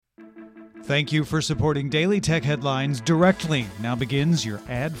Thank you for supporting Daily Tech Headlines directly. Now begins your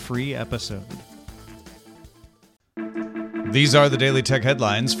ad-free episode. These are the Daily Tech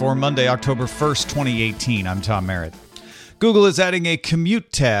Headlines for Monday, October 1st, 2018. I'm Tom Merritt. Google is adding a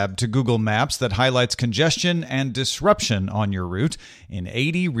commute tab to Google Maps that highlights congestion and disruption on your route. In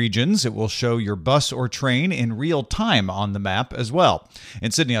 80 regions, it will show your bus or train in real time on the map as well. In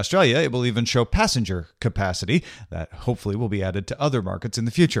Sydney, Australia, it will even show passenger capacity that hopefully will be added to other markets in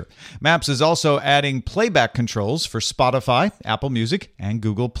the future. Maps is also adding playback controls for Spotify, Apple Music, and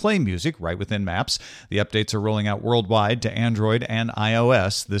Google Play Music right within Maps. The updates are rolling out worldwide to Android and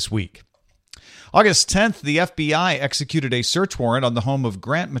iOS this week. August 10th, the FBI executed a search warrant on the home of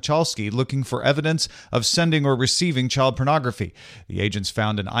Grant Michalski looking for evidence of sending or receiving child pornography. The agents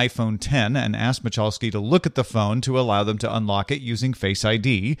found an iPhone X and asked Michalski to look at the phone to allow them to unlock it using Face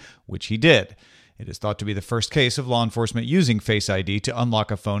ID, which he did. It is thought to be the first case of law enforcement using Face ID to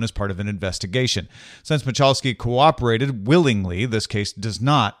unlock a phone as part of an investigation. Since Michalski cooperated willingly, this case does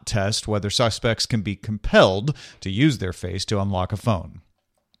not test whether suspects can be compelled to use their face to unlock a phone.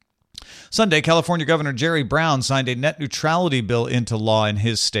 Sunday, California Governor Jerry Brown signed a net neutrality bill into law in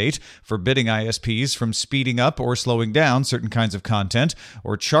his state, forbidding ISPs from speeding up or slowing down certain kinds of content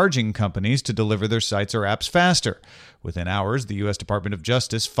or charging companies to deliver their sites or apps faster. Within hours, the U.S. Department of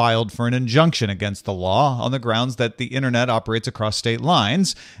Justice filed for an injunction against the law on the grounds that the internet operates across state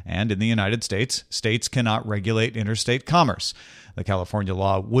lines, and in the United States, states cannot regulate interstate commerce. The California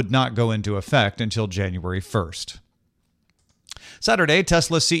law would not go into effect until January 1st. Saturday,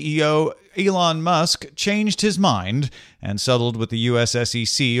 Tesla CEO Elon Musk changed his mind and settled with the U.S.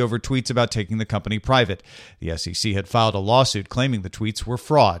 SEC over tweets about taking the company private. The SEC had filed a lawsuit claiming the tweets were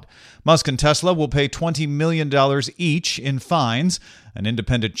fraud. Musk and Tesla will pay $20 million each in fines. An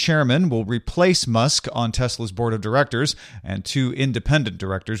independent chairman will replace Musk on Tesla's board of directors, and 2 independent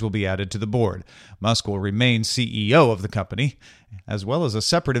directors will be added to the board. Musk will remain CEO of the company, as well as a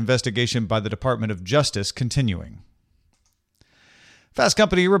separate investigation by the Department of Justice continuing. Fast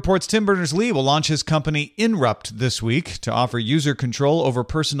Company reports Tim Berners-Lee will launch his company Inrupt this week to offer user control over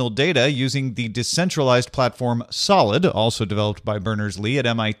personal data using the decentralized platform Solid, also developed by Berners-Lee at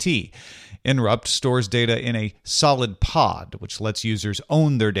MIT. Inrupt stores data in a solid pod, which lets users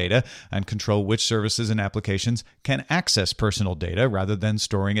own their data and control which services and applications can access personal data rather than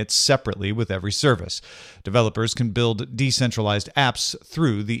storing it separately with every service. Developers can build decentralized apps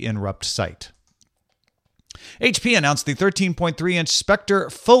through the Inrupt site. HP announced the 13.3-inch Spectre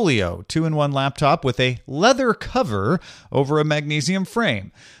Folio 2-in-1 laptop with a leather cover over a magnesium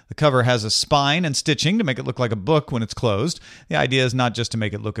frame. The cover has a spine and stitching to make it look like a book when it's closed. The idea is not just to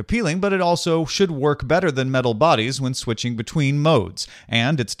make it look appealing, but it also should work better than metal bodies when switching between modes.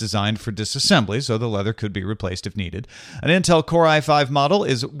 And it's designed for disassembly, so the leather could be replaced if needed. An Intel Core i5 model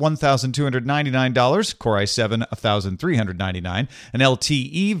is $1,299, Core i7 $1,399. An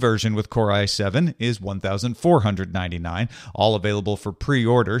LTE version with Core i7 is $1,499, all available for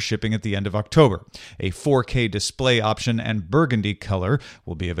pre-order, shipping at the end of October. A 4K display option and burgundy color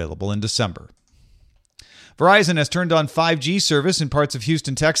will be available in December. Verizon has turned on 5G service in parts of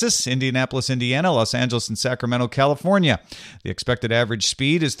Houston, Texas, Indianapolis, Indiana, Los Angeles, and Sacramento, California. The expected average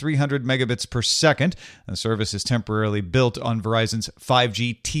speed is 300 megabits per second. The service is temporarily built on Verizon's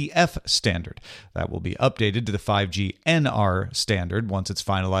 5G TF standard. That will be updated to the 5G NR standard once it's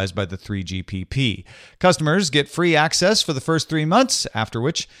finalized by the 3GPP. Customers get free access for the first 3 months, after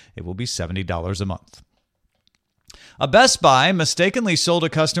which it will be $70 a month. A Best Buy mistakenly sold a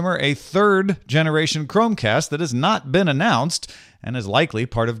customer a third-generation Chromecast that has not been announced and is likely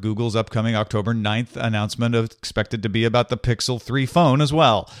part of Google's upcoming October 9th announcement expected to be about the Pixel 3 phone as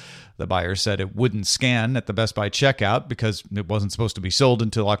well. The buyer said it wouldn't scan at the Best Buy checkout because it wasn't supposed to be sold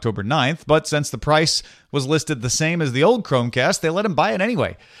until October 9th, but since the price was listed the same as the old Chromecast, they let him buy it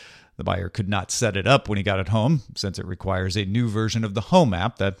anyway. The buyer could not set it up when he got it home, since it requires a new version of the Home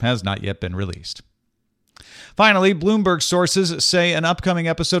app that has not yet been released. Finally, Bloomberg sources say an upcoming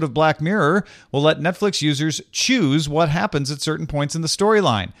episode of Black Mirror will let Netflix users choose what happens at certain points in the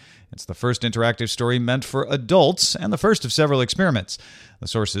storyline. It's the first interactive story meant for adults and the first of several experiments. The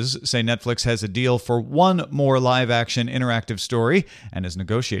sources say Netflix has a deal for one more live-action interactive story and is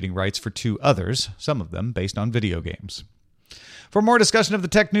negotiating rights for 2 others, some of them based on video games. For more discussion of the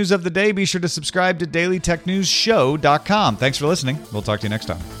tech news of the day, be sure to subscribe to dailytechnewsshow.com. Thanks for listening. We'll talk to you next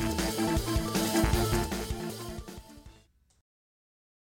time.